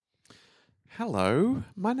Hello,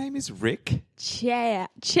 my name is Rick. Ciao.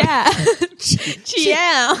 Ciao.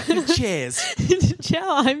 Ciao. Cheers. Ciao,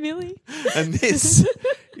 I'm Millie. And this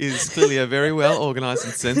is clearly a very well organised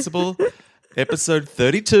and sensible episode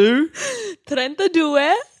 32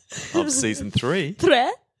 32. of season 3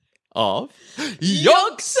 Tre. of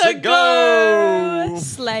Yonks Ago.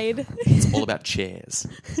 Slade. It's all about chairs.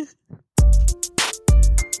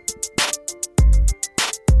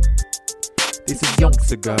 This is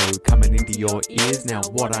Yonks Ago, coming into your ears. Now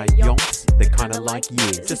what are yonks? They're kinda like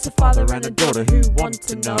years. Just a father and a daughter who want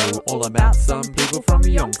to know all about some people from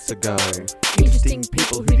Yonks Ago. Interesting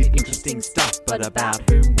people who did interesting stuff, but about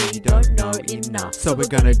whom we don't know enough. So we're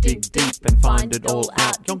gonna dig deep and find it all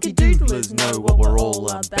out. Yonky doodlers know what we're all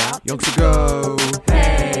about. Yonks Ago,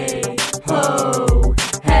 hey ho,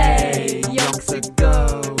 hey, Yonks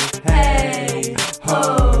Ago, hey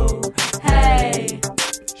ho, hey,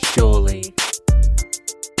 surely.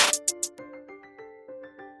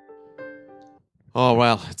 Oh,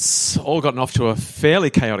 well, it's all gotten off to a fairly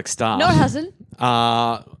chaotic start. No, it hasn't.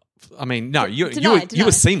 I mean, no, you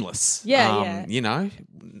were seamless. Yeah. You know,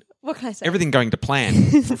 What can I say? everything going to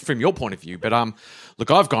plan from your point of view. But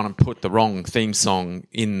look, I've gone and put the wrong theme song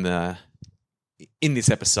in this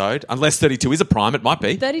episode. Unless 32 is a prime, it might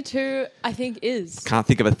be. 32, I think, is. Can't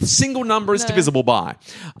think of a single number it's divisible by.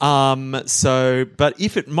 But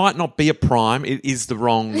if it might not be a prime, it is the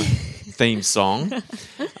wrong theme song.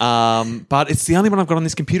 But it's the only one I've got on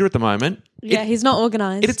this computer at the moment. Yeah, he's not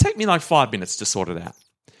organised. It'd take me like 5 minutes to sort it out.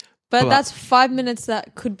 But that's 5 minutes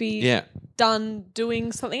that could be Yeah. done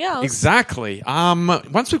doing something else. Exactly.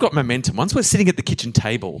 Once we've got momentum, once we're sitting at the kitchen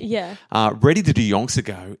table, Yeah. ready to do Yonks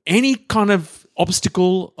Ago, any kind of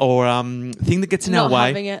obstacle or thing that gets in our Not way,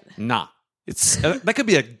 having it. nah. It's that could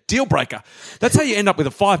be a deal breaker. That's how you end up with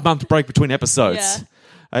a 5-month break between episodes. Yeah.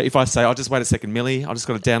 If I say, "I'll just wait a second, Millie. I just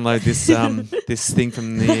got to download this this thing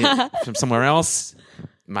from somewhere else."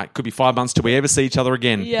 Mate, could be 5 months till we ever see each other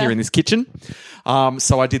again Yeah. here in this kitchen.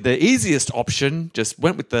 So I did the easiest option, just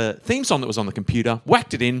went with the theme song that was on the computer,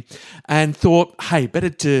 whacked it in, and thought, hey, better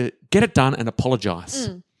to get it done and apologise.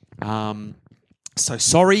 So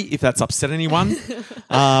sorry if that's upset anyone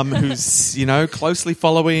who's, closely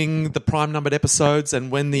following the prime numbered episodes and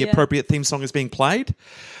when the appropriate theme song is being played.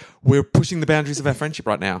 We're pushing the boundaries of our friendship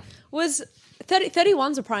right now. Was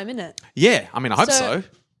 31's a prime, isn't it? Yeah, I mean, I hope so.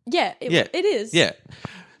 Yeah, it is. Yeah.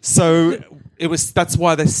 So that's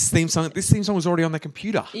why this theme song was already on the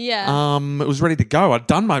computer. Yeah. It was ready to go. I'd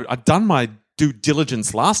done my due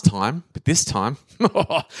diligence last time, but this time,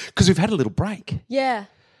 because we've had a little break. Yeah.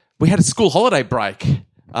 We had a school holiday break.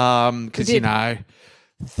 Because,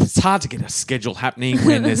 it's hard to get a schedule happening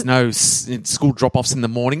when there's no school drop-offs in the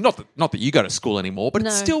morning. Not that you go to school anymore, but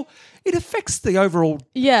it affects the overall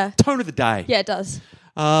tone of the day. Yeah, it does.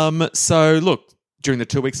 So, look, during the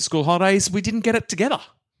 2 weeks of school holidays, we didn't get it together.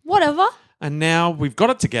 Whatever. And now we've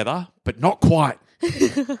got it together, but not quite.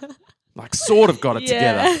 Like, sort of got it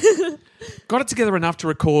together. Got it together enough to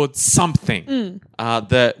record something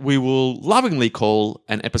that we will lovingly call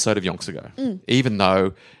an episode of Yonks Ago, even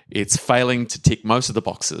though it's failing to tick most of the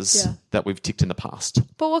boxes that we've ticked in the past.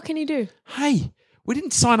 But what can you do? Hey, we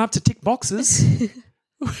didn't sign up to tick boxes,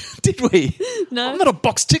 did we? No. I'm not a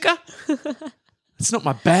box ticker. It's not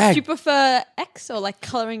my bag. Do you prefer X or like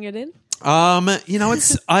colouring it in?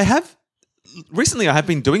 Recently I have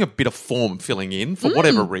been doing a bit of form filling in for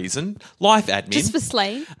whatever reason, life admin. Just for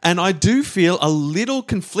slaying? And I do feel a little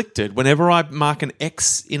conflicted whenever I mark an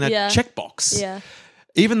X in a checkbox. Yeah.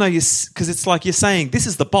 Even though because it's like you're saying this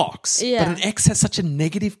is the box, Yeah. but an X has such a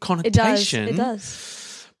negative connotation. It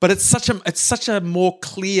does. But it's such a more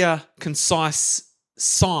clear, concise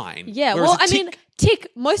sign. Yeah, Whereas well, a I mean,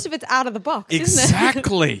 tick, most of it's out of the box, isn't it?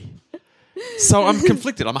 Exactly. So I'm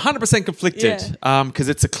conflicted. I'm 100% conflicted because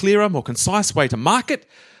it's a clearer, more concise way to mark it,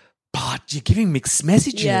 but you're giving mixed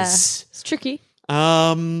messages. Yeah, it's tricky.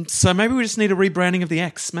 So maybe we just need a rebranding of the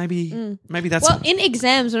X. Maybe that's... Well, in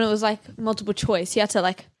exams when it was like multiple choice, you had to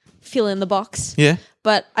like fill in the box. Yeah.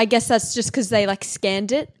 But I guess that's just because they like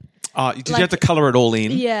scanned it. Did you have to colour it all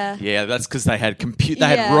in? Yeah. Yeah, that's because they had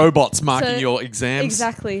had robots marking your exams.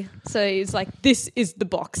 Exactly. So it's like, this is the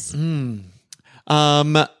box.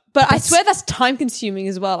 But I swear that's time consuming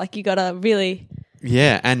as well. Like you got to really...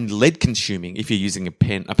 Yeah, and lead consuming if you're using a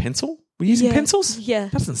pencil. Were you using pencils? Yeah.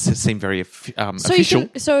 That doesn't seem very official.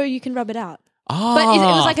 So you can rub it out. Oh, but it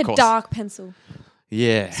was like of a course. dark pencil.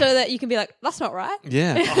 Yeah. So that you can be like, that's not right.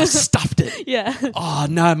 Yeah. Oh, I stuffed it. Yeah. Oh,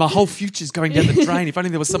 no, my whole future's going down the drain. If only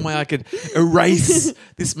there was some way I could erase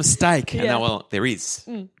this mistake. And now, well, there is.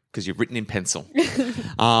 Because you've written in pencil.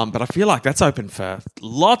 But I feel like that's open for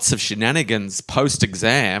lots of shenanigans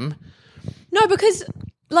post-exam. No, because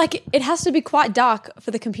like it has to be quite dark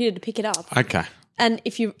for the computer to pick it up. Okay. And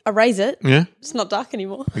if you erase it, Yeah. it's not dark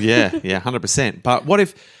anymore. Yeah, 100%. But what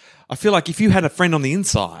if, I feel like if you had a friend on the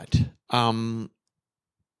inside,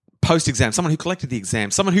 post-exam, someone who collected the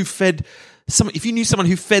exam, someone who fed, if you knew someone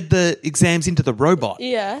who fed the exams into the robot,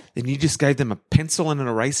 Yeah. then you just gave them a pencil and an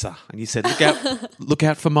eraser and you said, look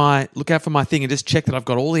out for my thing and just check that I've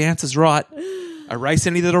got all the answers right. Erase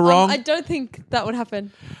any that are wrong. I don't think that would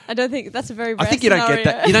happen. I don't think that's a very rare I think you don't get scenario.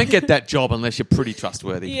 that. You don't get that job unless you're pretty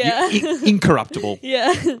trustworthy. Yeah. You're incorruptible.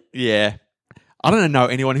 Yeah. Yeah. I don't know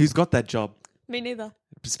anyone who's got that job. Me neither.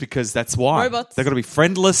 Just because that's why. Robots. They've got to be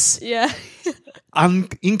friendless, Yeah.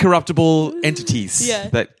 incorruptible entities. Yeah.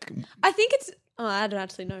 That, I think it's... Oh, I don't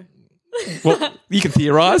actually know. well, you can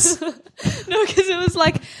theorize. No, because it was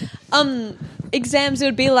like exams, it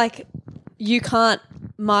would be like you can't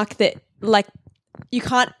mark that, like you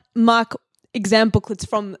can't mark exam booklets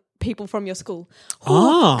from people from your school.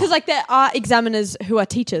 Ah. Because like there are examiners who are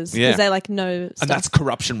teachers because Yeah. they like know stuff. And that's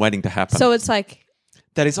corruption waiting to happen. So it's like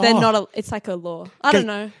that is they're not it's like a law. I don't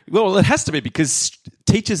know. Well, it has to be because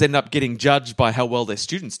teachers end up getting judged by how well their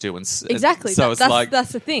students do. And Exactly. So it's like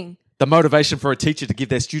that's the thing. the motivation for a teacher to give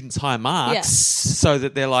their students high marks Yeah. so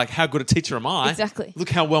that they're like, how good a teacher am I? Exactly. Look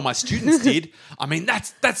how well my students did. I mean,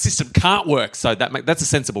 that system can't work. So that's a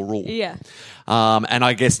sensible rule. Yeah. And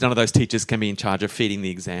I guess none of those teachers can be in charge of feeding the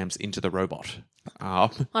exams into the robot. I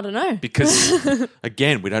don't know. Because,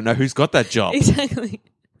 again, we don't know who's got that job. Exactly.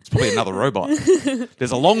 It's probably another robot. There's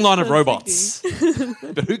a long line of robots.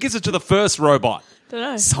 But who gives it to the first robot? Don't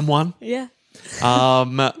know. Someone. Yeah.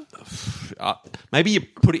 Maybe you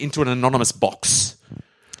put it into an anonymous box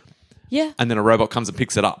Yeah. and then a robot comes and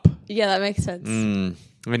picks it up. Yeah, that makes sense.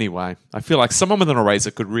 Anyway, I feel like someone with an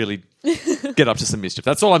eraser could really get up to some mischief.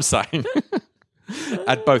 That's all I'm saying.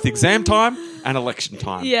 At both exam time and election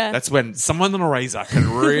time. Yeah. That's when someone with an eraser can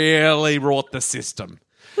really rot the system.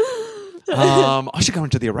 I should go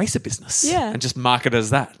into the eraser business. Yeah. And just market it as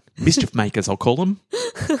that. Mischief makers, I'll call them.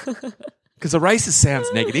 Because erasers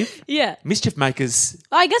sounds negative. Yeah. Mischief makers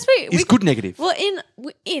I guess we is good negative. Well,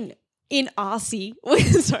 in RC,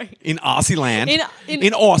 sorry, In Arsey land. In-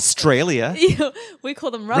 In Australia. we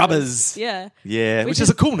call them Rubbers. Yeah, Yeah, which is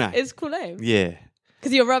a cool name. It's a cool name Yeah.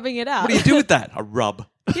 because you're rubbing it out. What do you do with that? A rub.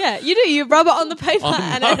 Yeah, you do. You rub it on the paper, Oh,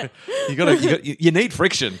 and no. You need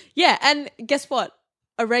friction. yeah. And guess what?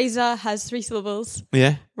 Eraser has 3 syllables.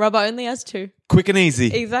 Yeah. Rubber only has 2. Quick and easy.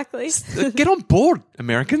 Exactly. Get on board,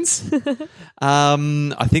 Americans.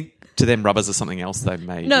 I think to them rubbers are something else they've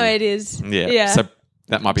made. No, it is. Yeah. Yeah. So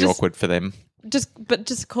that might be Just- awkward for them.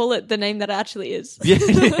 Just call it the name that it actually is. Yeah.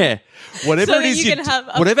 Yeah. Whatever So it that is you can have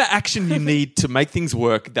a- whatever action you need to make things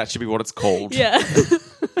work, that should be what it's called. Yeah.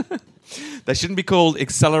 They shouldn't be called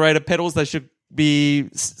accelerator pedals. They should be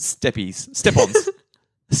steppies. Step-ons.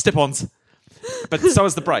 Step-ons. But so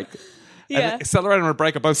is the brake. Yeah. An accelerator and a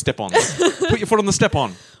brake are both step-ons. Put your foot on the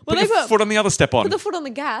step-on. Well, Put they your put- foot on the other step-on. Put the foot on the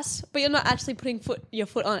gas, but you're not actually putting your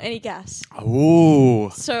foot on any gas. Ooh.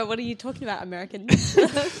 So what are you talking about, American?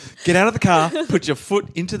 Get out of the car, put your foot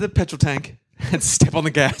into the petrol tank, and step on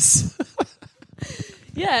the gas.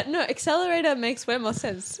 Yeah, no, accelerator makes way more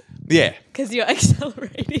sense Yeah. because you're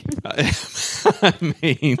accelerating. I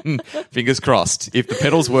mean, fingers crossed. If the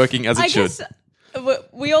pedal's working as it I should. guess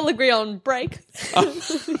we all agree on brake.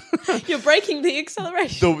 You're braking the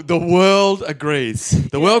acceleration. The world agrees.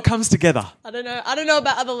 The world comes together. I don't know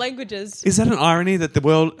about other languages. Is that an irony that the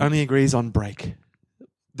world only agrees on brake?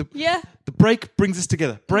 Yeah. The brake brings us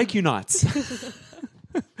together. Brake unites.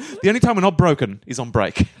 The only time we're not broken is on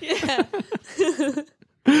brake. Yeah.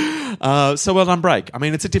 So well done, brake. I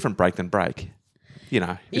mean, it's a different brake than brake. You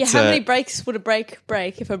know. Yeah, It's how many brakes would a brake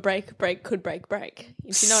break if a brake could break?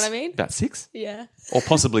 If you know what I mean? About 6. Yeah. Or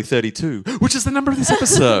possibly 32, which is the number of this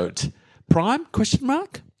episode. Prime? Question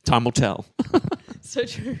mark? Time will tell. So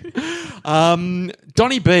true.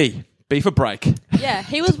 Donny B. B for break. Yeah,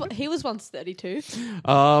 he was once 32.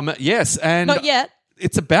 Yes, and Not yet.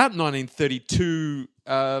 it's about 1932.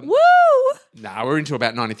 Woo! We're into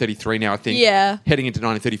about 1933 now, I think. Yeah. Heading into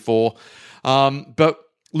 1934. But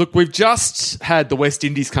look, we've just had the West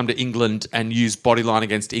Indies come to England and use Bodyline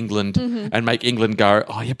against England and make England go,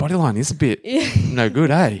 oh, yeah, Bodyline is a bit no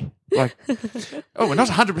good, eh? Like, oh, we're not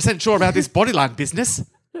 100% sure about this Bodyline business.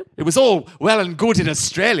 It was all well and good in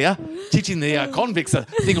Australia, teaching the convicts a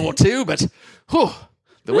thing or two, but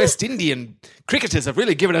the West Indian cricketers have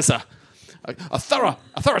really given us a thorough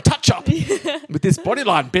touch-up with this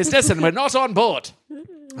Bodyline business, and we're not on board.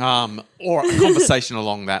 Or a conversation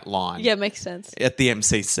along that line. Yeah, makes sense. At the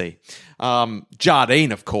MCC.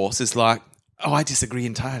 Jardine, of course, is like, oh, I disagree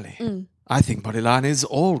entirely. I think Bodyline is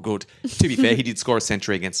all good. To be fair, he did score a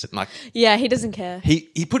century against it. Like Yeah, he doesn't care.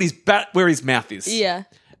 he put his bat where his mouth is. Yeah.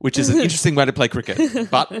 Which is an interesting way to play cricket,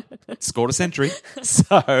 but scored a century.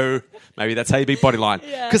 So maybe that's how you beat Bodyline.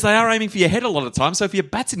 Yeah. Because they are aiming for your head a lot of the time. So if your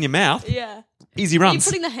bat's in your mouth, Yeah. easy Are you runs.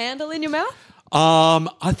 putting the handle in your mouth?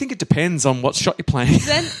 I think it depends on what shot you're playing.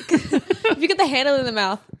 Then if you get the handle in the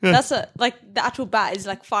mouth, that's the actual bat is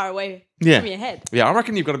like far away Yeah. from your head. Yeah, I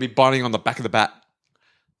reckon you've got to be biting on the back of the bat.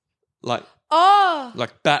 Like Oh.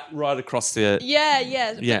 bat right across the Yeah.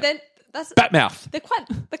 Yeah. But then that's bat mouth. they're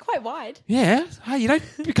quite wide. Yeah. Hey, you don't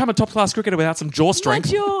become a top-class cricketer without some jaw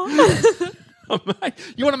strength. Not your Mate,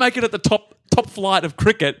 you want to make it at the top flight of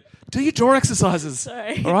cricket, do your jaw exercises.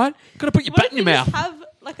 Sorry. All right? Got to put your What bat if in your you mouth. just have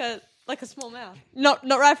like a small mouth? Not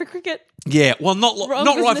right for cricket. Yeah, well, not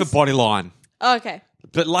right for business. Bodyline. Oh, okay.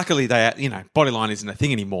 But luckily, Bodyline isn't a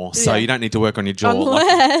thing anymore, so Yeah. you don't need to work on your jaw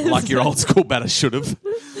Unless- like your old school batter should have.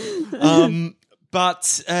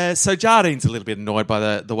 So Jardine's a little bit annoyed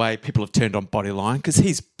by the way people have turned on Bodyline because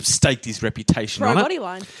he's staked his reputation Pro on it. body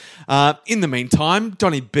line. In the meantime,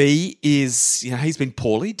 Donny B is, he's been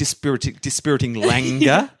poorly. Dispiriting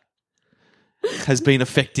languor has been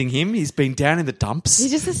affecting him. He's been down in the dumps.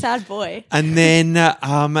 He's just a sad boy. And then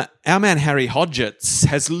our man Harry Hodgetts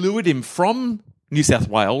has lured him from New South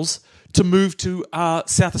Wales to move to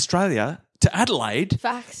South Australia, to Adelaide,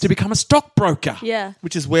 Facts. to become a stockbroker. Yeah.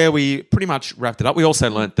 Which is where we pretty much wrapped it up. We also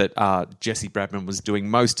learnt that Jesse Bradman was doing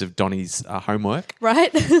most of Donny's homework.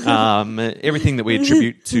 Right? Everything that we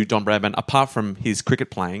attribute to Don Bradman, apart from his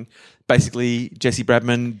cricket playing, basically Jesse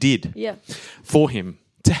Bradman did Yeah. for him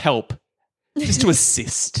to help, just to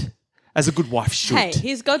assist, as a good wife should. Hey,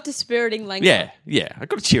 he's got dispiriting language. Yeah. I've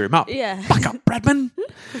got to cheer him up. Yeah. Buck up, Bradman.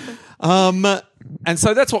 And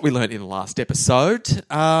so that's what we learned in the last episode.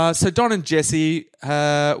 So Don and Jesse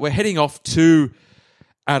were heading off to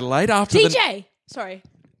Adelaide after DJ. Sorry.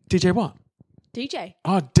 DJ what? DJ.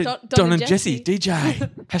 Oh, Don Don and and Jesse. Jesse.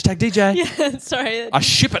 DJ. Hashtag DJ. Yeah, sorry. I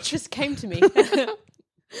ship it. just came to me.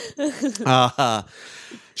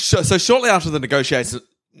 So shortly after the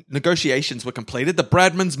negotiations were completed, the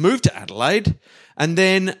Bradmans moved to Adelaide, and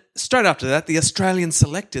then straight after that, the Australian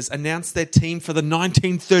selectors announced their team for the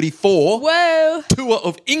 1934 Whoa. tour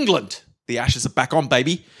of England. The Ashes are back on,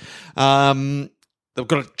 baby. They've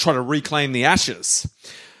got to try to reclaim the Ashes.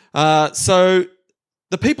 So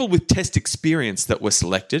the people with Test experience that were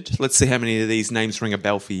selected, let's see how many of these names ring a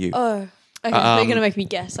bell for you. Oh. Okay, they're going to make me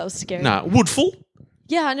guess. That was scary. No, Woodfull,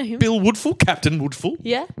 Yeah, I know him. Bill Woodfull, Captain Woodfull.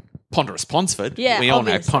 Yeah. Ponderous Ponsford. Yeah, we all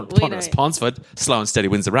know obviously. We Ponderous know. Ponsford. Slow and steady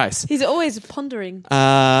wins the race. He's always pondering.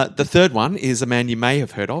 The third one is a man you may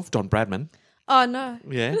have heard of, Don Bradman. Oh, no.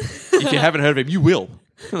 Yeah. If you haven't heard of him, you will.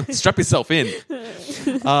 Strap yourself in.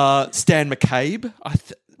 Stan McCabe.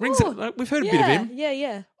 We've heard a bit of him.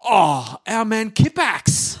 Yeah. Oh, our man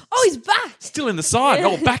Kipax. Oh, he's back. Still in the side. Yeah.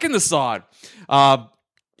 Oh, back in the side.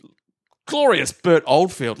 Glorious Bert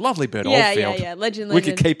Oldfield. Lovely Bert Oldfield. Yeah. Legend.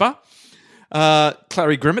 Wicket keeper.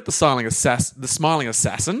 Clary Grimmett, the smiling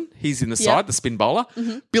assassin. He's in the side, the spin bowler.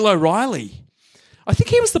 Mm-hmm. Bill O'Reilly. I think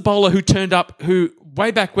he was the bowler who turned up,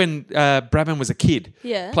 way back when Bradman was a kid,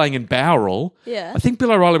 Yeah. playing in Bowral. Yeah. I think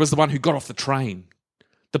Bill O'Reilly was the one who got off the train.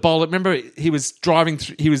 The bowler, remember, he was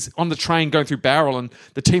he was on the train going through Bowral, and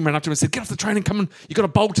the team ran up to him and said, "Get off the train and come on, you got to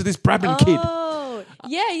bowl to this Bradman kid." Oh,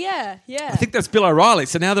 yeah. I think that's Bill O'Reilly.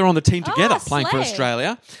 So now they're on the team together playing for slay.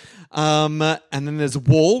 Australia. And then there's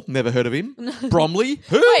Wall, never heard of him. Bromley,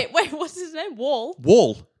 who? Wait, what's his name? Wall.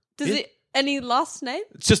 Wall. Does Yeah. it any last name?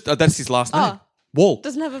 It's just that's his last name. Oh. Wall.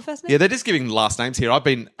 Doesn't have a first name? Yeah, they're just giving last names here. I've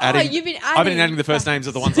been adding. you've been I've been adding. adding the first names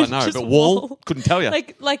of the ones I know, Just but Wall Wall. couldn't tell you.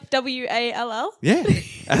 Like WALL? Yeah,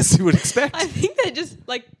 as you would expect. I think they're just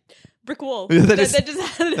like brick wall. Yeah, they just-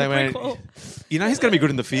 just added they a brick went- wall. You know who's going to be good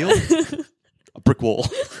in the field? A brick wall.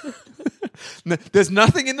 No, there's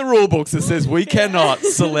nothing in the rule books that says we cannot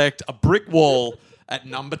select a brick wall at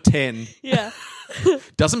number 10. Yeah.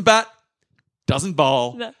 Doesn't bat, doesn't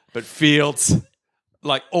bowl, No. but fields,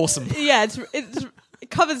 like awesome. Yeah, it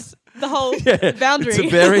covers the whole Yeah, boundary. It's a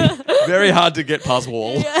very, very hard to get past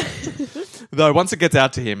Wall. Yeah. Though once it gets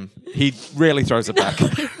out to him, he rarely throws it back.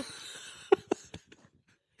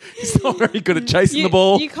 He's not very good at chasing the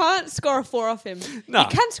ball. You can't score a 4 off him. No. You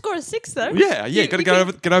can score a 6 though. Yeah, You got to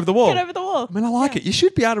can get over the wall. Get over the wall. I mean, I like it. You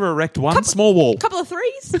should be able to erect one small wall. Couple of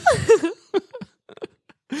 3s.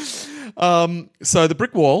 So the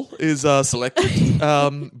brick wall is selected.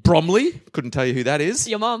 Bromley, couldn't tell you who that is.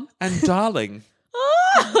 Your mum. And Darling.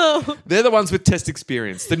 Oh. They're the ones with Test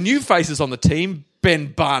experience. The new faces on the team, Ben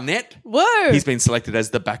Barnett. Whoa. He's been selected as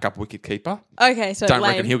the backup wicket keeper. Okay, so Don't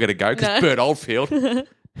lame. reckon he'll get a go because No. Bert Oldfield, you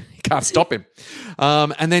can't stop him.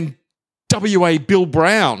 And then W.A. Bill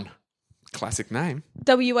Brown. Classic name.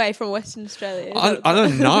 WA from Western Australia. I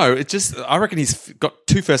don't know. I reckon he's got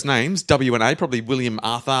two first names, W and A, probably William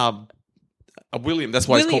Arthur. William, that's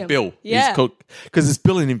why he's called Bill. Yeah. He's called, because it's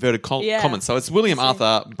Bill in inverted Yeah. commas. So it's William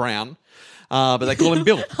Arthur Brown, but they call him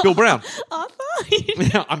Bill. Bill Brown. Arthur?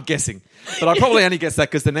 Yeah, I'm guessing. But I probably only guess that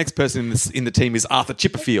because the next person in the team is Arthur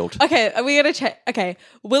Chipperfield. Okay, are we going to check? Okay,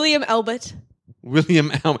 William Albert.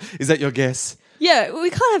 Is that your guess? Yeah, we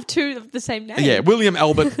can't have two of the same name. Yeah, William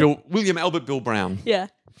Albert Bill Brown. Yeah.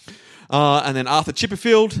 And then Arthur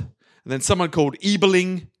Chipperfield, and then someone called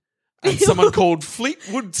Ebeling, and someone called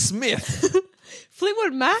Fleetwood Smith.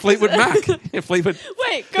 Fleetwood Mac? Fleetwood Mac. Yeah, Fleetwood.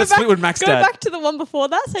 Wait, That's Fleetwood Mac's go dad. back to the one before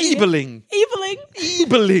that. Say Ebeling. Eveling.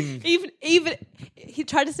 Ebeling. Even he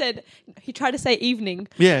tried to say evening.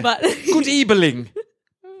 Yeah. But Good Ebeling.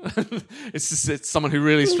 It's someone who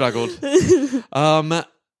really struggled.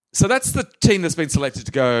 So that's the team that's been selected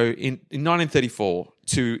to go in 1934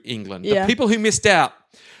 to England. Yeah. The people who missed out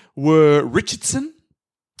were Richardson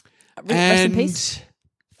rest in and peace.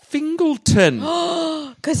 Fingleton.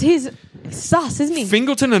 Because he's sus, isn't he?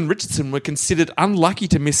 Fingleton and Richardson were considered unlucky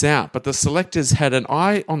to miss out, but the selectors had an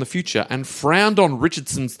eye on the future and frowned on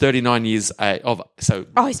Richardson's 39 years of. So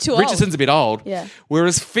He's too old. Richardson's a bit old. Yeah.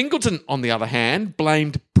 Whereas Fingleton, on the other hand,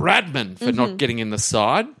 blamed Bradman for not getting in the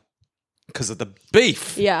side because of the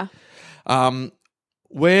beef. Yeah.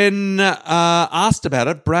 When asked about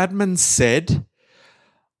it, Bradman said,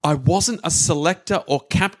 "I wasn't a selector or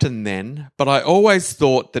captain then, but I always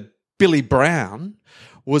thought that Billy Brown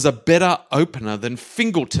was a better opener than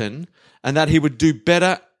Fingleton and that he would do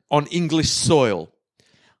better on English soil.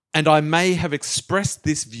 And I may have expressed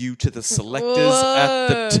this view to the selectors at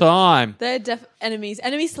the time." They're enemies.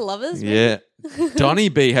 Enemies to lovers? maybe? Yeah. Donny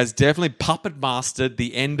B has definitely puppet mastered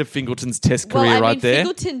the end of Fingleton's test Well, career I mean, right there.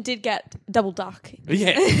 Fingleton did get double duck.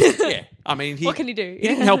 Yeah, yeah. I mean, What can he do? He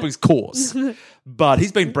didn't help his cause, but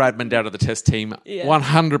he's been Bradman out of the test team Yeah.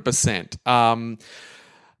 100%.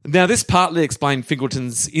 Now, this partly explained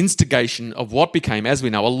Fingleton's instigation of what became, as we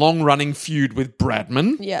know, a long-running feud with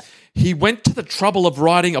Bradman. Yeah. He went to the trouble of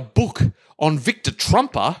writing a book on Victor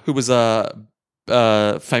Trumper, who was a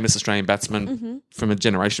famous Australian batsman from a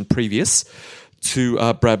generation previous to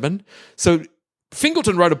Bradman. So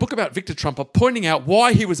Fingleton wrote a book about Victor Trumper, pointing out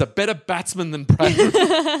why he was a better batsman than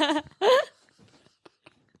Bradman.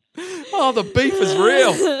 Oh, the beef is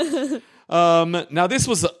real. Now, this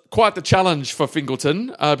was quite the challenge for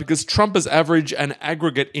Fingleton because Trumper's average and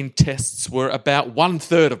aggregate in tests were about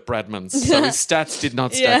 1/3 of Bradman's, so his stats did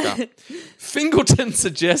not stack Yeah. up. Fingleton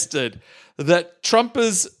suggested that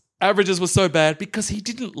Trumper's averages were so bad because he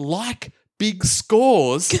didn't like big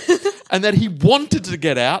scores and that he wanted to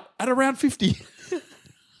get out at around 50.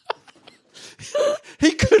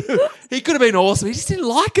 He could have been awesome. He just didn't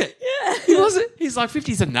like it. Yeah. He wasn't. He's like,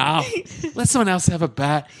 50's enough. Let someone else have a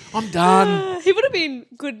bat. I'm done. He would have been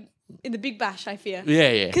good in the Big Bash, I fear.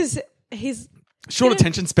 Yeah. Because he's... Short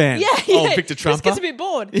attention span. Yeah. Oh, Victor Just Trumper. gets a bit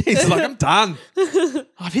bored. He's like, I'm done.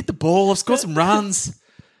 I've hit the ball. I've scored some runs.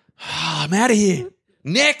 I'm out of here.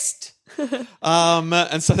 Next.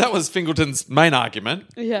 And so that was Fingleton's main argument.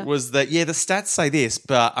 Yeah. Was that, the stats say this,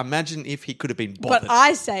 but imagine if he could have been bothered. But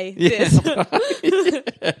I say this.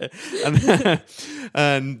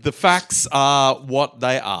 And the facts are what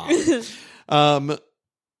they are.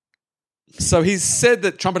 So he's said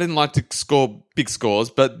that Trumper didn't like to score big scores,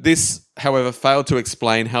 but this, however, failed to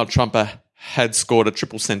explain how Trumper had scored a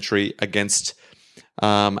triple century against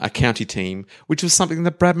a county team, which was something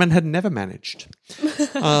that Bradman had never managed.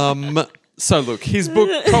 So look, his book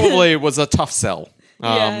probably was a tough sell.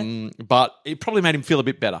 But it probably made him feel a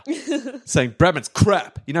bit better. Saying Bradman's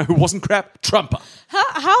crap. You know who wasn't crap? Trumper.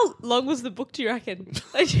 How long was the book, do you reckon?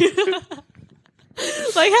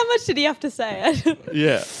 Like, how much did he have to say?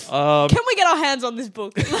 Yeah. Can we get our hands on this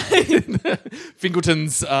book?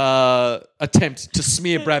 Fingleton's attempt to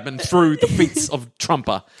smear Bradman through the feats of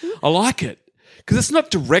Trumper. I like it. Because it's not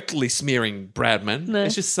directly smearing Bradman. No.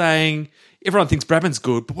 It's just saying everyone thinks Bradman's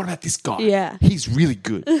good, but what about this guy? Yeah. He's really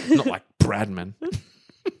good. Not like Bradman.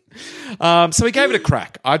 So he gave it a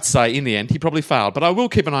crack. I'd say in the end he probably failed, but I will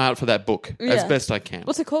keep an eye out for that book as Yeah. best I can.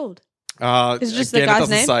 What's it called? Is it just the again, guy's it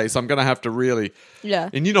doesn't name? say, so I'm going to have to really... Yeah.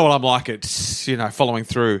 And you know what I'm like at, following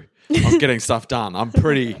through on getting stuff done. I'm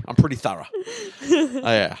pretty thorough.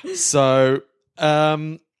 Yeah. So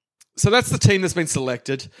that's the team that's been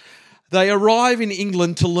selected. They arrive in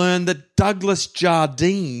England to learn that Douglas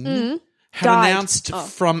Jardine had Died. announced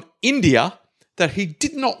from India that he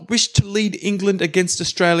did not wish to lead England against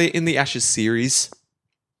Australia in the Ashes series.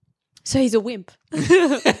 So he's a wimp.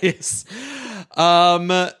 Yes.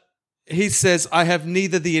 he says, I have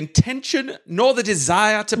neither the intention nor the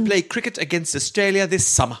desire to play cricket against Australia this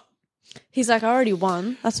summer. He's like, I already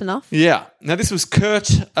won. That's enough. Yeah. Now, this was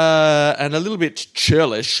curt and a little bit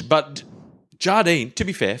churlish, but Jardine, to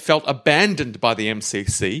be fair, felt abandoned by the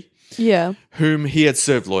MCC, Yeah. whom he had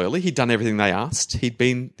served loyally. He'd done everything they asked. He'd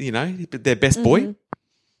been, their best boy.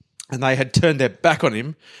 And they had turned their back on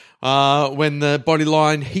him when the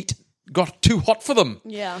bodyline heat got too hot for them.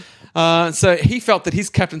 Yeah. So he felt that his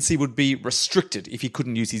captaincy would be restricted if he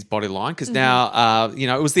couldn't use his bodyline because now,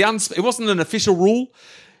 it was it wasn't an official rule.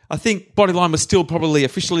 I think bodyline was still probably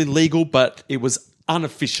officially legal, but it was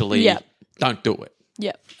unofficially don't do it.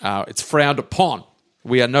 Yeah. It's frowned upon.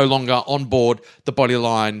 We are no longer on board the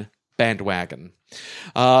bodyline bandwagon.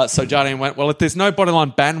 So Jardine went, well, if there's no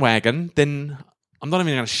bodyline bandwagon, then I'm not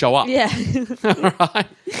even going to show up. Yeah. All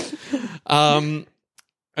right.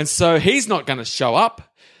 And so he's not going to show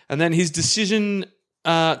up. And then his decision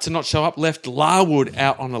to not show up left Larwood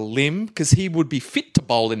out on a limb because he would be fit to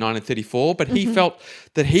bowl in 1934, but he felt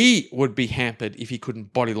that he would be hampered if he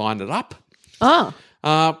couldn't bodyline it up. Oh.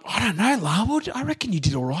 I don't know, Larwood. I reckon you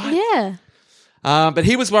did all right. Yeah. But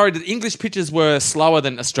he was worried that English pitches were slower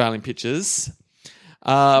than Australian pitches.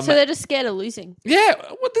 So they're just scared of losing. Yeah,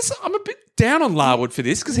 I'm a bit down on Larwood for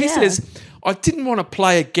this because he says, I didn't want to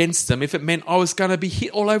play against them if it meant I was going to be hit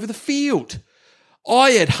all over the field.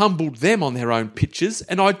 I had humbled them on their own pitches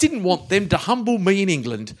and I didn't want them to humble me in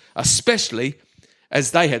England, especially as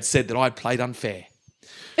they had said that I'd played unfair.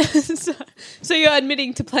 So you're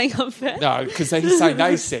admitting to playing unfair? No, because he's saying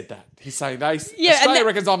they said that. He's saying Australia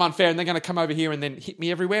reckons I'm unfair and they're going to come over here and then hit me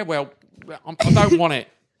everywhere. Well, I don't want it.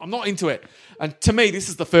 I'm not into it. And to me, this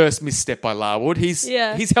is the first misstep by Larwood. He's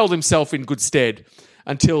held himself in good stead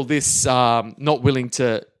until this not willing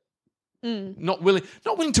to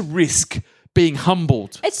risk being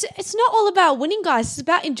humbled. It's not all about winning, guys. It's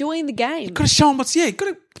about enjoying the game. You've got to show them you've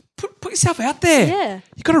got to put yourself out there. Yeah.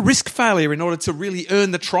 You've got to risk failure in order to really earn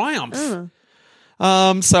the triumph. So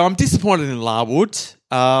I'm disappointed in Larwood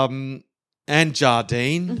and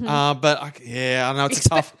Jardine. But I know it's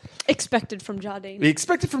tough. Expected from Jardine. We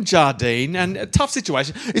expected from Jardine, and a tough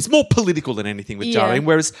situation. It's more political than anything with Jardine,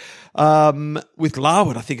 whereas with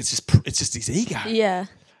Larwood, I think it's just his ego. Yeah.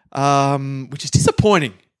 Which is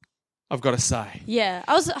disappointing, I've got to say. Yeah.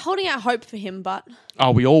 I was holding out hope for him, but...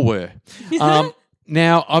 Oh, we all were.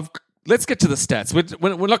 Now, let's get to the stats.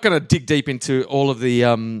 We're not going to dig deep into all of the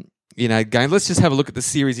games. Let's just have a look at the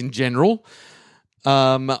series in general.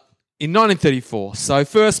 In 1934, so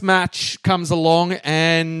first match comes along,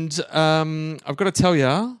 and I've got to tell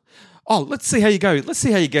you. Oh, let's see how you go. Let's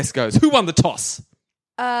see how your guess goes. Who won the toss?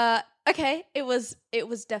 Okay, it was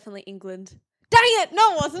definitely England. Dang it!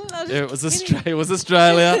 No, it wasn't. It was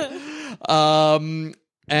Australia.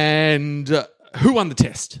 And who won the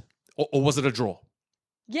test, or was it a draw?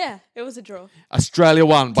 Yeah, it was a draw. Australia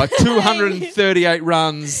won by 238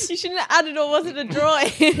 runs. You shouldn't have added or was it a draw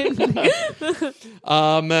in.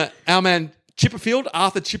 Our man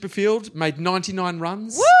Arthur Chipperfield, made 99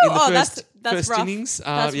 runs in the first rough. innings.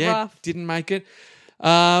 That's rough. Didn't make it.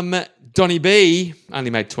 Donny B only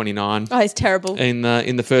made 29. Oh, he's terrible. In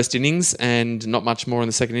the first innings and not much more in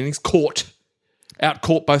the second innings. Out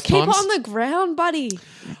caught both times. Keep on the ground, buddy.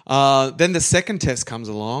 Then the second test comes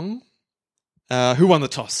along. Who won the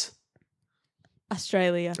toss?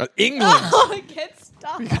 Australia. England. Oh, get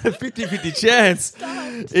stuck. You got a 50-50 chance.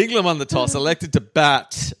 England won the toss, elected to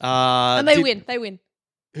bat. And they win. They win.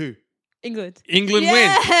 Who? England. England win.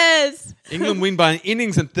 Yes. England win by an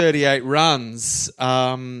innings and 38 runs.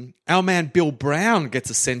 Our man Bill Brown gets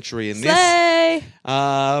a century in this. Slay.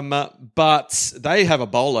 But they have a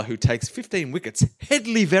bowler who takes 15 wickets.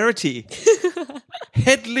 Headley Verity.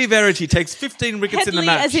 Headley Verity takes 15 wickets in the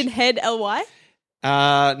match. As in head, L-Y?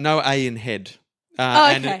 No A in head.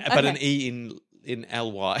 But an E in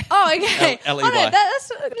L-Y. Oh, okay. L-E-Y. Oh, no,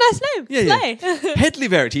 that's a nice name. Yeah. Headley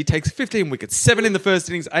Verity takes 15 wickets, 7 in the first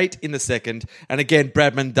innings, 8 in the second. And again,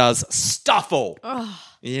 Bradman does stuff all. Oh.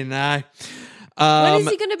 You know. When is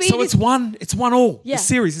he going to be? So it's 1-all. Yeah. The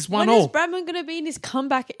series is 1-all. When is Bradman going to be in his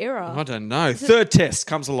comeback era? I don't know. Third test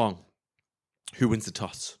comes along. Who wins the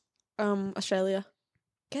toss? Australia.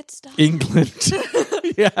 Get stuck. England.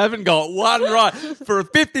 You haven't got one right for a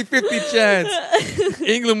 50-50 chance.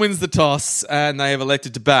 England wins the toss and they have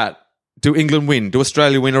elected to bat. Do England win? Do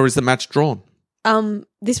Australia win, or is the match drawn?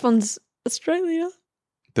 This one's Australia.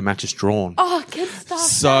 The match is drawn. Oh, get stuck.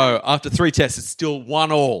 So after 3 tests, it's still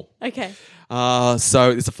 1-all. Okay.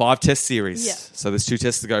 So it's a 5-test series. Yeah. So there's 2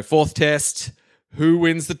 tests to go. 4th test. Who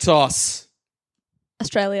wins the toss?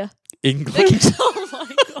 Australia. England. Oh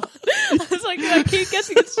my God. was like, I keep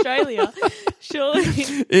guessing Australia.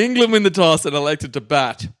 Surely. England win the toss and elected to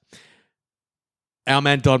bat. Our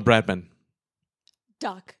man Don Bradman.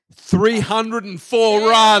 Duck. 304 There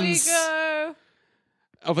runs we go.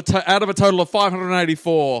 out of a total of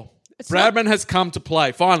 584. Bradman has come to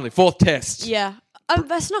play, finally, fourth test. Yeah.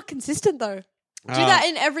 That's not consistent, though. Do that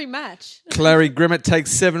in every match. Clary Grimmett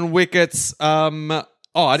takes 7 wickets. I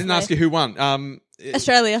didn't ask you who won.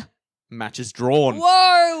 Australia. Match is drawn.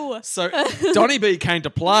 Whoa. So Donny B came to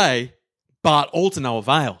play, but all to no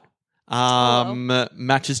avail.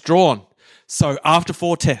 Match is drawn. So after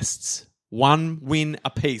 4 tests, 1 win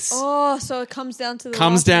apiece. Oh, so it comes down to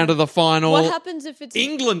the To the final. What happens if it's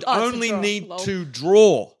England it's a only draw. need Lol. to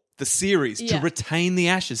draw the series to Yeah. retain the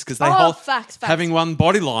Ashes because they Oh, hold facts. having won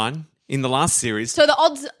bodyline in the last series. So the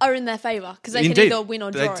odds are in their favour because they can either win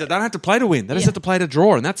or draw. They don't have to play to win. They just Yeah. have to play to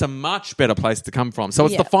draw, and that's a much better place to come from. So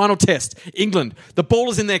it's Yeah. the final test. England, the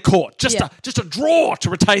ball is in their court. Just Yeah. a draw to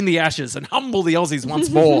retain the Ashes and humble the Aussies once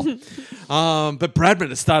more. But Bradman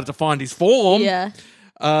has started to find his form. Yeah.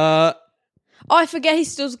 Uh, Oh, I forget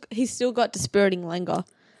he's still got dispiriting languor.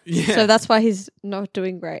 yeah. So that's why he's not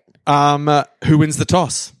doing great. Who wins the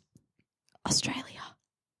toss? Australia.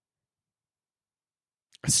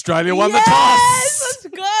 Australia won the Yes, toss.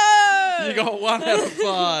 let's go. You got 1 out of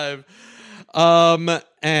 5.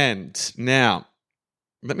 And now,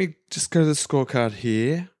 let me just go to the scorecard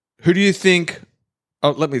here. Who do you think?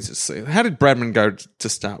 Oh, let me just see. How did Bradman go to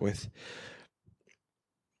start with?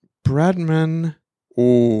 Bradman.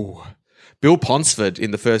 Oh, Bill Ponsford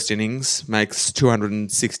in the first innings makes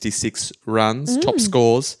 266 runs, top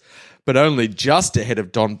scores, but only just ahead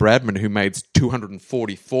of Don Bradman, who made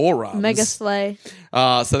 244 runs. Mega slay.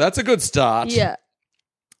 So that's a good start. Yeah.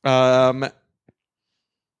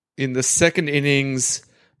 In the second innings,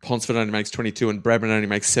 Ponsford only makes 22 and Bradman only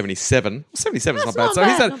makes 77. 77 is not That's bad.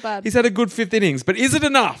 not So bad, not bad. he's had a good 5th innings. But is it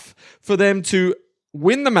enough for them to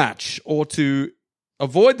win the match or to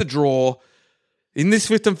avoid the draw in this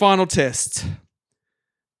 5th and final test?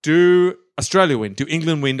 Do Australia win? Do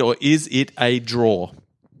England win? Or is it a draw?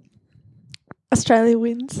 Australia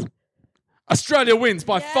wins. Australia wins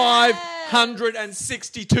by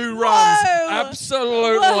 562 runs.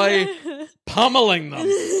 Absolutely pummeling them.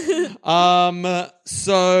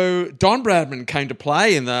 So Don Bradman came to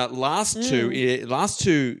play in the last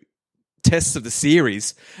two tests of the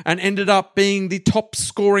series and ended up being the top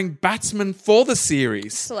scoring batsman for the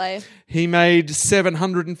series. Slay. He made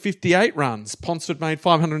 758 runs. Ponsford made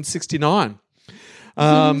 569.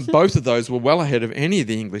 Both of those were well ahead of any of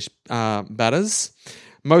the English batters.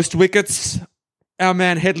 Most wickets, our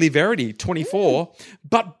man Headley Verity, 24.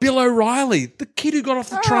 But Bill O'Reilly, the kid who got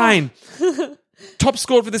off the train, top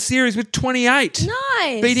scored for the series with 28.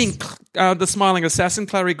 Nice. Beating the smiling assassin,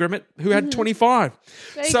 Clary Grimmett, who had 25.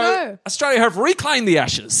 There you So go. Australia have reclaimed the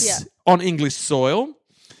Ashes Yeah. on English soil.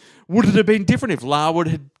 Would it have been different if Larwood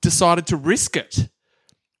had decided to risk it?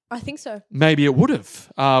 I think so. Maybe it would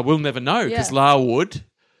have. We'll never know because Yeah. Larwood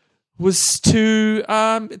was too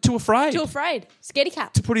afraid Too afraid. Scaredy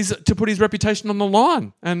cat. to put his reputation on the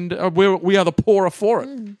line, and we are the poorer for it.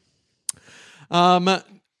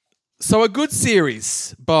 So a good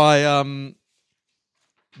series by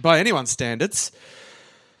anyone's standards,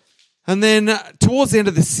 and then towards the end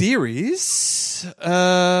of the series,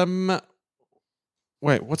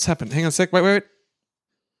 wait, what's happened? Hang on a sec. Wait.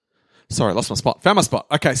 Sorry, lost my spot. Found my spot.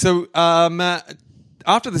 Okay, so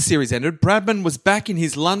after the series ended, Bradman was back in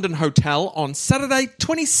his London hotel on Saturday,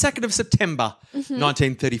 22nd of September,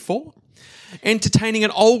 1934, entertaining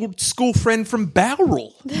an old school friend from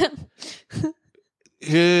Bowral.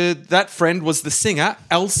 That friend was the singer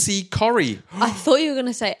Elsie Corrie. I thought you were going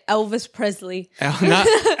to say Elvis Presley.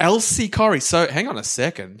 Elsie Corrie. So hang on a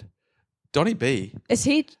second. Donny B, Is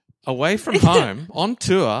he? away from home, on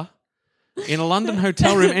tour, in a London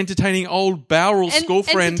hotel room, entertaining old Bowral school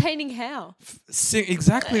friend. Entertaining how?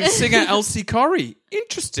 Exactly, singer Elsie Corrie.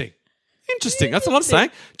 Interesting. That's what I'm saying.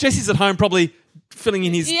 Jesse's at home probably filling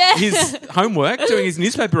in his homework, doing his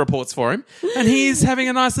newspaper reports for him, and he's having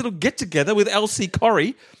a nice little get-together with Elsie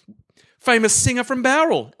Corrie, famous singer from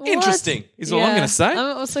Bowral. What? Interesting is what I'm going to say.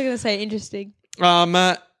 I'm also going to say interesting.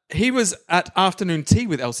 He was at afternoon tea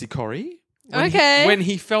with Elsie Corrie when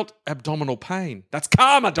he felt abdominal pain. That's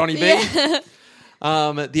karma, Donny B. Yeah.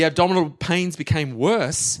 The abdominal pains became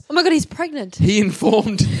worse. Oh my God, he's pregnant. He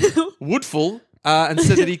informed Woodfull and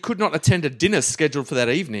said that he could not attend a dinner scheduled for that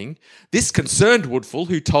evening. This concerned Woodfull,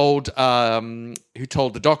 who told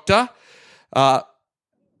the doctor,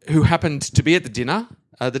 who happened to be at the dinner.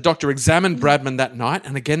 The doctor examined Bradman that night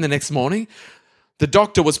and again the next morning. The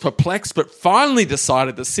doctor was perplexed, but finally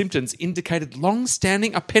decided the symptoms indicated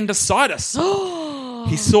long-standing appendicitis.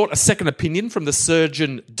 He sought a second opinion from the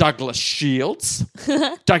surgeon Douglas Shields.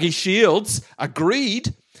 Dougie Shields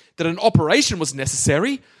agreed that an operation was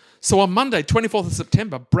necessary. So on Monday, 24th of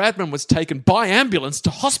September, Bradman was taken by ambulance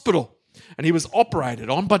to hospital and he was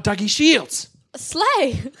operated on by Dougie Shields.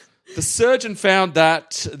 Slay. The surgeon found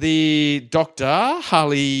that the doctor,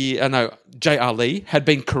 J.R. Lee, had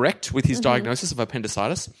been correct with his diagnosis of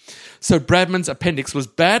appendicitis. So Bradman's appendix was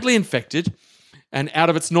badly infected and out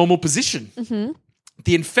of its normal position.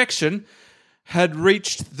 The infection had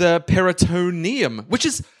reached the peritoneum, which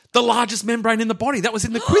is the largest membrane in the body. That was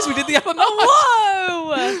in the quiz we did the other night.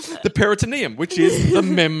 Whoa! The peritoneum, which is the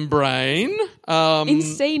membrane.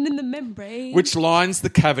 Insane in the membrane. Which lines the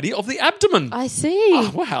cavity of the abdomen. I see.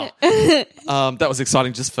 Oh, wow. That was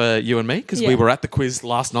exciting just for you and me because we were at the quiz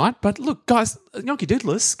last night. But look, guys, Yonky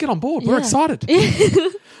Doodlers, get on board. We're excited.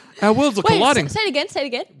 Our worlds are colliding. Say it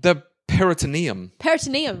again. The peritoneum.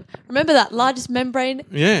 Peritoneum. Remember that largest membrane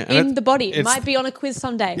in the body. It might be on a quiz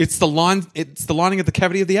someday. It's the lining of the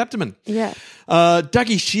cavity of the abdomen. Yeah.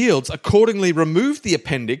 Dougie Shields accordingly removed the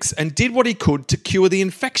appendix and did what he could to cure the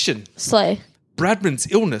infection. Slay.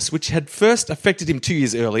 Bradman's illness, which had first affected him 2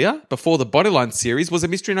 years earlier, before the Bodyline series, was a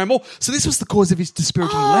mystery no more. So this was the cause of his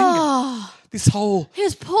dispiriting languor. This whole... He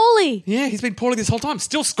was poorly. Yeah, he's been poorly this whole time.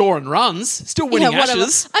 Still scoring runs. Still winning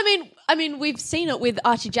Ashes. I mean, we've seen it with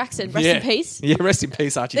Archie Jackson. Rest in peace. Yeah, rest in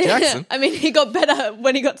peace, Archie Jackson. I mean, he got better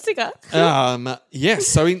when he got sicker. Yes,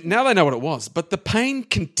 so now they know what it was. But the pain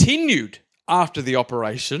continued after the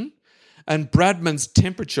operation and Bradman's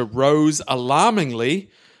temperature rose alarmingly.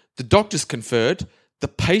 The doctors conferred the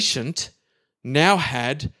patient now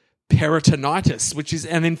had peritonitis, which is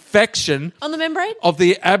an infection on the membrane of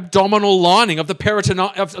the abdominal lining of the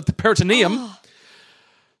peritoneum.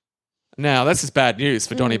 Now, this is bad news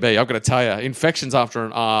for Donny B. I've got to tell you, infections after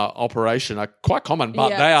an operation are quite common, but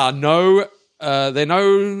they are not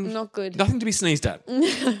good. Nothing to be sneezed at.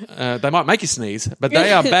 They might make you sneeze, but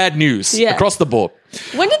they are bad news across the board.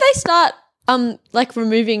 When did they start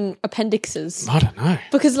removing appendixes? I don't know.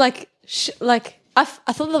 Because I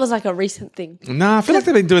thought that was like a recent thing. No, I feel like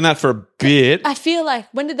they've been doing that for a bit. I feel like,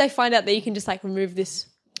 when did they find out that you can just remove this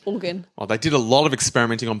organ? Well, they did a lot of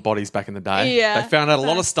experimenting on bodies back in the day. Yeah. They found out a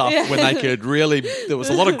lot of stuff when they could really... There was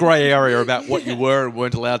a lot of grey area about what you were and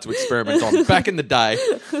weren't allowed to experiment on back in the day.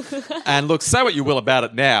 And look, say what you will about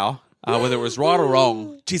it now, whether it was right or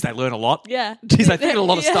wrong, geez, they learn a lot. Yeah. Geez, they figured a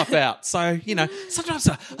lot of stuff out. So, sometimes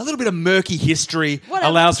a little bit of murky history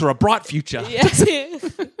allows for a bright future. Yeah.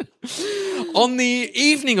 On the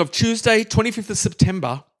evening of Tuesday, 25th of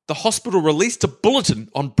September, the hospital released a bulletin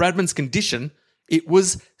on Bradman's condition. It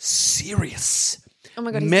was serious. Oh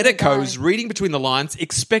my God, Medicos, reading between the lines,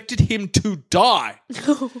 expected him to die.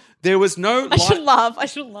 There was no... I shouldn't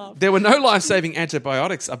laugh. There were no life-saving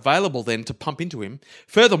antibiotics available then to pump into him.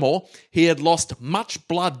 Furthermore, he had lost much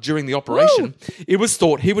blood during the operation. Woo! It was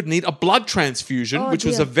thought he would need a blood transfusion, which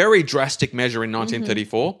was a very drastic measure in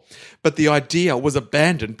 1934. But the idea was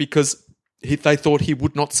abandoned because they thought he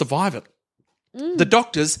would not survive it. The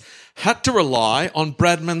doctors had to rely on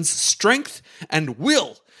Bradman's strength and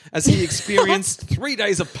will as he experienced 3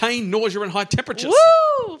 days of pain, nausea and high temperatures.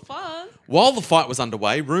 Woo! Fun. While the fight was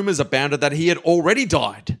underway, rumours abounded that he had already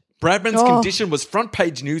died. Bradman's condition was front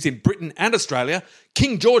page news in Britain and Australia.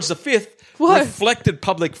 King George V reflected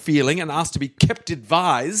public feeling and asked to be kept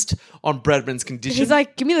advised on Bradman's condition. He's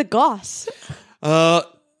like, give me the goss.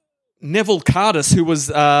 Neville Cardus, who was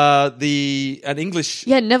an English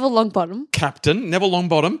Neville Longbottom captain, Neville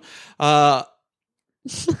Longbottom,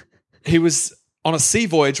 he was on a sea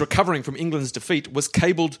voyage recovering from England's defeat, was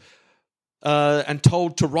cabled and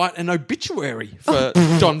told to write an obituary for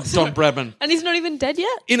Don Bradman. And he's not even dead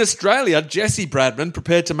yet? In Australia, Jesse Bradman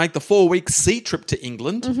prepared to make the 4-week sea trip to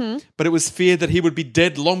England, but it was feared that he would be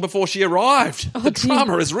dead long before she arrived. The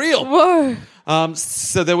drama is real. Whoa.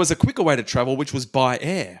 So there was a quicker way to travel, which was by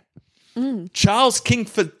air. Charles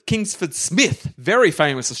Kingsford Smith, very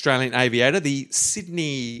famous Australian aviator. The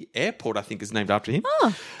Sydney Airport, I think, is named after him.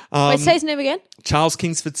 Wait, say his name again. Charles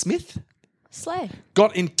Kingsford Smith. Slay.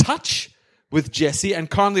 Got in touch with Jessie and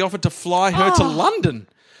kindly offered to fly her to London.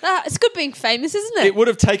 It's good being famous, isn't it? It would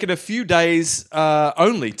have taken a few days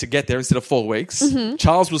only to get there instead of 4 weeks.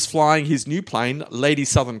 Charles was flying his new plane, Lady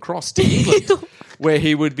Southern Cross, to England, where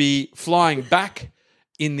he would be flying back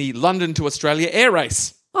in the London to Australia air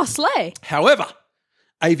race. Oh, slay. However,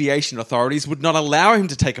 aviation authorities would not allow him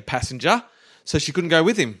to take a passenger, so she couldn't go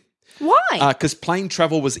with him. Why? Because plane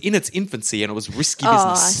travel was in its infancy and it was risky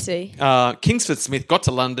business. Oh, I see. Kingsford Smith got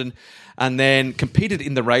to London and then competed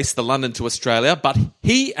in the race, the London to Australia, but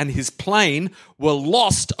he and his plane were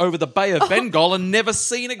lost over the Bay of Bengal and never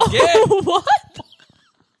seen again. What?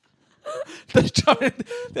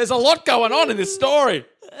 There's a lot going on in this story.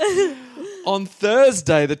 On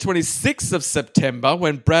Thursday, the 26th of September,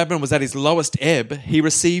 when Bradman was at his lowest ebb, he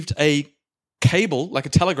received a cable, like a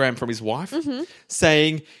telegram from his wife,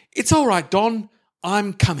 saying, "It's all right, Don,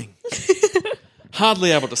 I'm coming."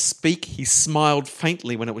 Hardly able to speak, he smiled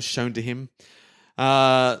faintly when it was shown to him.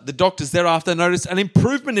 The doctors thereafter noticed an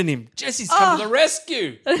improvement in him. Jesse's come to the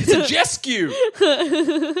rescue. It's a Jescue.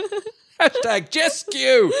 Hashtag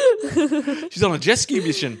Jescue. She's on a Jescue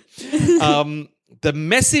mission. The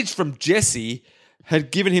message from Jesse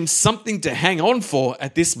had given him something to hang on for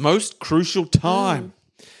at this most crucial time.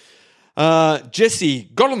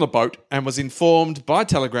 Jessie got on the boat and was informed by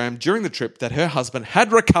telegram during the trip that her husband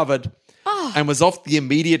had recovered and was off the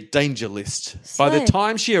immediate danger list. By the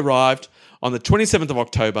time she arrived on the 27th of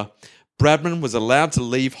October, Bradman was allowed to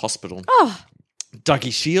leave hospital.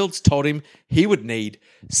 Dougie Shields told him he would need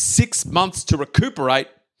 6 months to recuperate.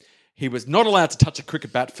 He was not allowed to touch a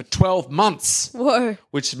cricket bat for 12 months. Whoa.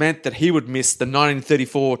 Which meant that he would miss the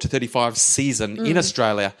 1934-35 season in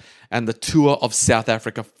Australia and the tour of South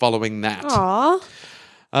Africa following that.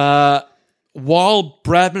 While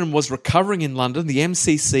Bradman was recovering in London, the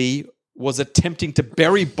MCC was attempting to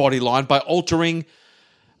bury Bodyline by altering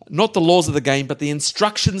not the laws of the game, but the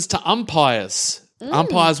instructions to umpires.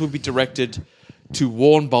 Umpires would be directed to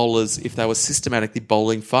warn bowlers if they were systematically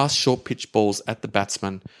bowling fast, short pitch balls at the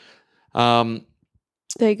batsman. There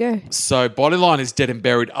you go. So Bodyline is dead and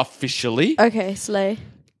buried officially. Okay, slay.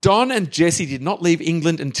 Don and Jessie did not leave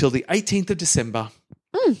England until the 18th of December.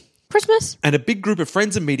 Christmas. And a big group of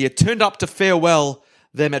friends and media turned up to farewell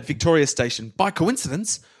them at Victoria Station. By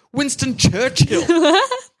coincidence, Winston Churchill.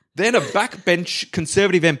 Then a backbench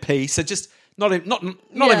Conservative MP, so just not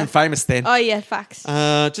even famous then. Oh, yeah, facts.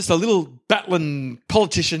 Just a little battling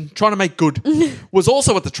politician trying to make good. Was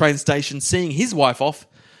also at the train station seeing his wife off.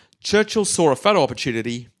 Churchill saw a photo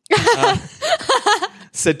opportunity,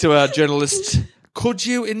 said to our journalist, "Could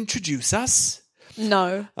you introduce us?"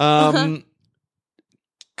 No.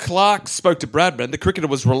 Clark spoke to Bradman. The cricketer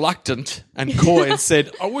was reluctant and coy and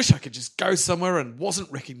said, "I wish I could just go somewhere and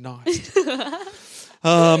wasn't recognised."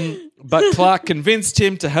 But Clark convinced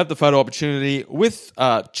him to have the photo opportunity with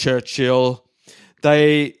Churchill.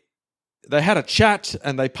 They had a chat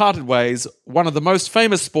and they parted ways. One of the most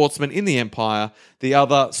famous sportsmen in the empire, the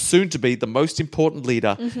other soon to be the most important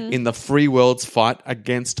leader in the free world's fight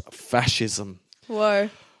against fascism. Whoa.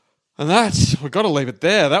 And we've got to leave it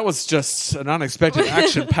there. That was just an unexpected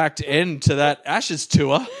action-packed end to that Ashes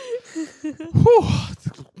tour. Whew,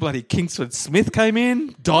 bloody Kingsford Smith came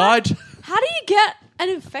in, died. How do you get an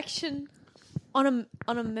infection on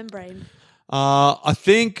a membrane? I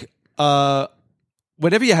think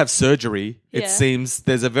whenever you have surgery, it seems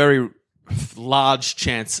there's a very large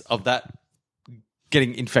chance of that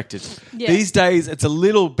getting infected. Yeah. These days, it's a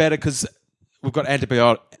little better because we've got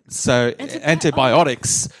antibiotics,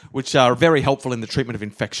 which are very helpful in the treatment of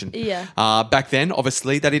infection. Yeah. Back then,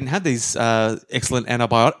 obviously, they didn't have these excellent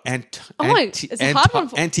antibiotics.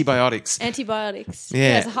 Antibiotics.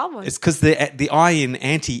 Yeah, it's a hard one. It's because the I in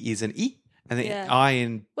anti is an E, and the I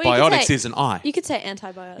in biotics is an I. You could say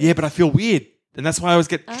antibiotics. Yeah, but I feel weird. And that's why I always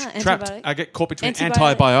get trapped. I get caught between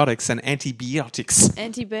antibiotics and antibiotics.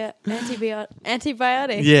 Antibiotics.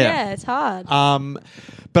 Yeah, it's hard.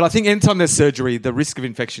 But I think anytime there's surgery, the risk of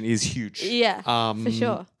infection is huge. Yeah, for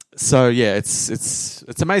sure. So yeah,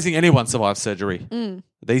 it's amazing anyone survives surgery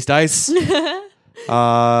these days.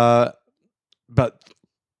 But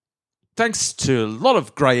thanks to a lot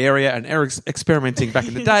of grey area and experimenting back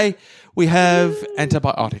in the day, we have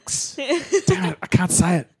antibiotics. Damn it, I can't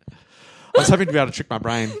say it. I was hoping to be able to trick my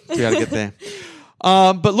brain to be able to get there.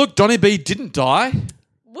 But look, Donny B didn't die.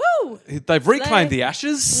 Woo! They've reclaimed the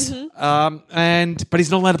Ashes, but he's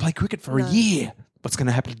not allowed to play cricket for a year. What's going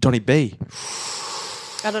to happen to Donny B?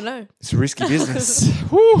 I don't know. It's a risky business.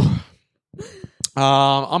 Whew.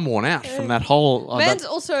 I'm worn out from that whole... Man's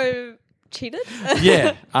also cheated.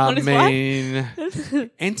 Yeah. I mean,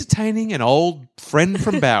 entertaining an old friend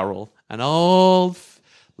from Bowral, an old,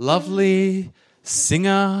 lovely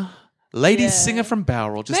singer... singer from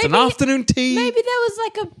Bowral, just an afternoon tea. Maybe there was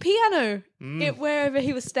like a piano wherever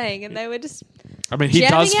he was staying, and they were just. I mean, he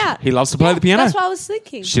does. Out. He loves to play the piano. That's what I was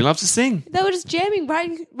thinking. She loves to sing. They were just jamming,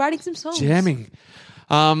 writing some songs. Jamming,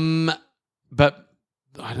 but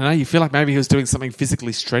I don't know. You feel like maybe he was doing something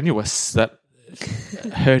physically strenuous that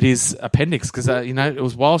hurt his appendix because it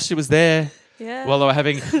was while she was there. Yeah. While they were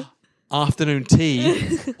having. afternoon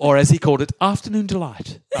tea, or as he called it, afternoon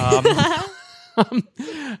delight.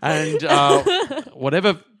 And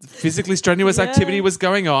whatever physically strenuous activity was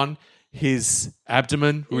going on, his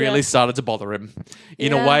abdomen really started to bother him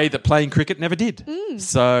in a way that playing cricket never did.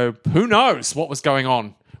 So who knows what was going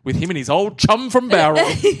on with him and his old chum from Bowral.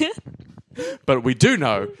 But we do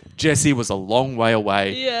know Jessie was a long way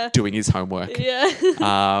away doing his homework.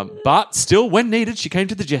 Yeah. But still, when needed, she came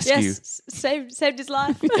to the rescue. Yes. Saved his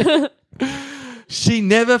life. She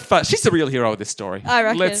never. She's the real hero of this story. I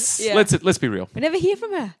reckon. Let's be real. We never hear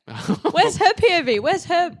from her. Where's her POV? Where's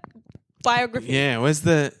her biography? Yeah, where's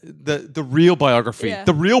the real biography? Yeah.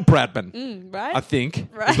 The real Bradman, Right? I think,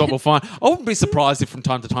 Right. is what we'll find. I wouldn't be surprised if from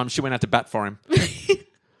time to time she went out to bat for him.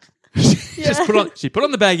 She put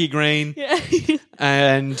on the baggy green,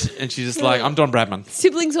 and she's just like, I'm Don Bradman.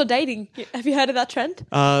 Siblings or dating? Have you heard of that trend?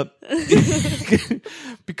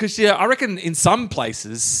 Because I reckon in some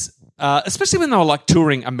places, especially when they were like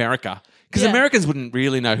touring America, because Americans wouldn't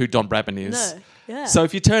really know who Don Bradman is. No. Yeah. So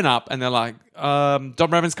if you turn up and they're like, Don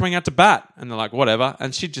Bradman's coming out to bat, and they're like, whatever,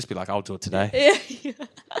 and she'd just be like, I'll do it today. Yeah.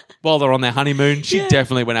 While they're on their honeymoon, she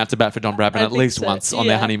definitely went out to bat for Don Bradman at think least so. once on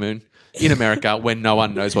their honeymoon in America when no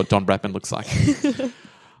one knows what Don Bradman looks like.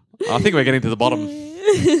 I think we're getting to the bottom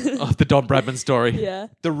of the Don Bradman story. Yeah.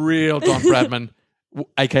 The real Don Bradman,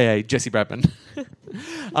 a.k.a. Jessie Bradman.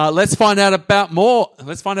 Let's find out about more.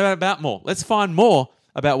 Let's find more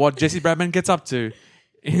about what Jessie Bradman gets up to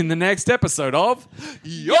in the next episode of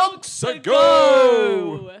Yonks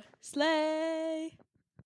Ago! Slay.